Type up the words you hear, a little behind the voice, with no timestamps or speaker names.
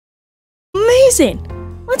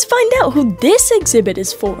Amazing! Let's find out who this exhibit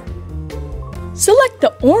is for. Select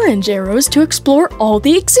the orange arrows to explore all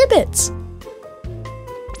the exhibits.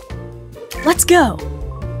 Let's go!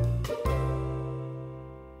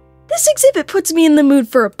 This exhibit puts me in the mood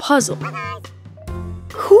for a puzzle.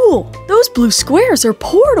 Cool! Those blue squares are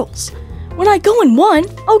portals. When I go in one,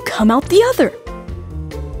 I'll come out the other.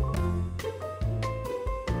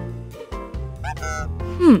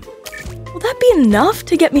 Will that be enough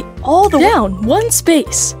to get me all the way down one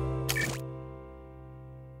space?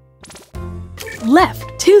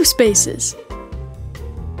 Left 2 spaces.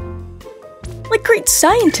 Like great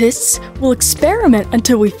scientists, we'll experiment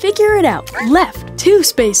until we figure it out. Left 2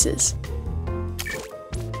 spaces.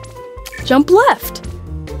 Jump left.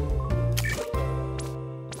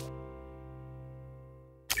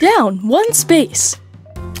 Down 1 space.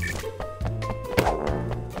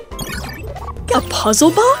 A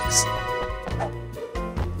puzzle box?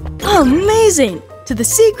 Amazing! To the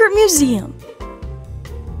secret museum.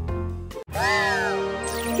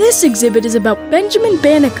 This exhibit is about Benjamin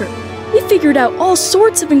Banneker. He figured out all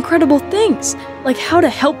sorts of incredible things, like how to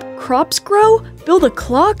help crops grow, build a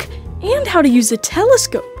clock, and how to use a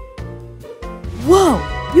telescope. Whoa,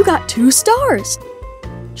 you got 2 stars!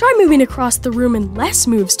 Try moving across the room in less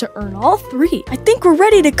moves to earn all 3. I think we're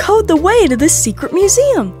ready to code the way to this secret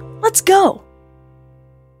museum. Let's go!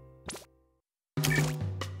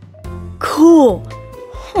 Cool!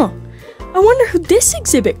 I wonder who this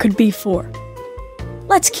exhibit could be for.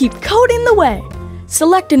 Let's keep coding the way.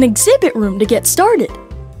 Select an exhibit room to get started.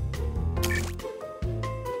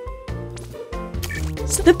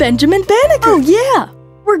 So the Benjamin Banneker! Oh yeah!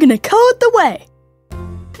 We're gonna code the way.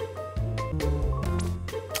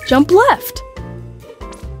 Jump left.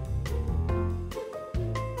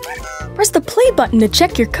 Press the play button to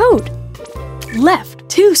check your code. Left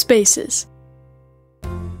 2 spaces.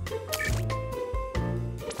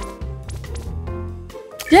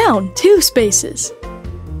 Down 2 spaces.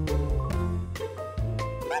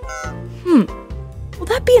 Will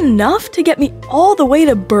that be enough to get me all the way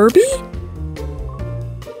to Burby?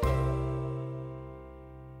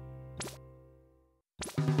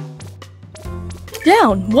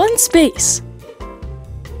 Down 1 space.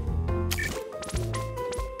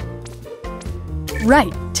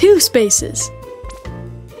 Right 2 spaces.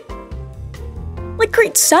 Like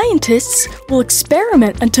great scientists, we'll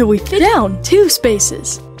experiment until we fit down 2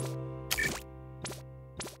 spaces.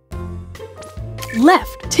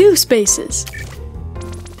 Left 2 spaces.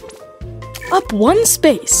 Up 1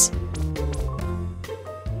 space.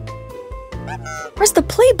 Press the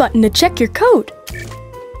play button to check your code.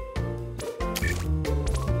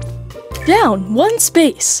 Down 1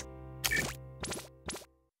 space.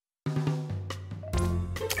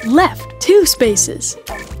 Left 2 spaces.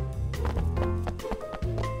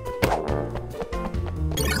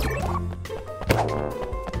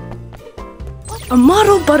 A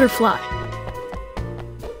model butterfly.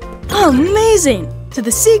 Amazing! To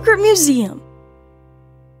the secret museum.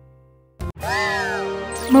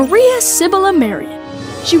 Maria Sibylla Merian.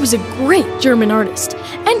 She was a great German artist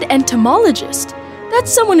and entomologist. That's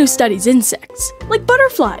someone who studies insects, like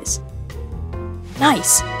butterflies.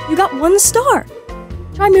 Nice! You got 1 star.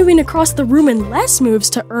 Try moving across the room in less moves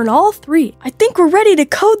to earn all 3. I think we're ready to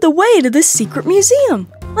code the way to this secret museum.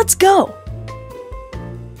 Let's go!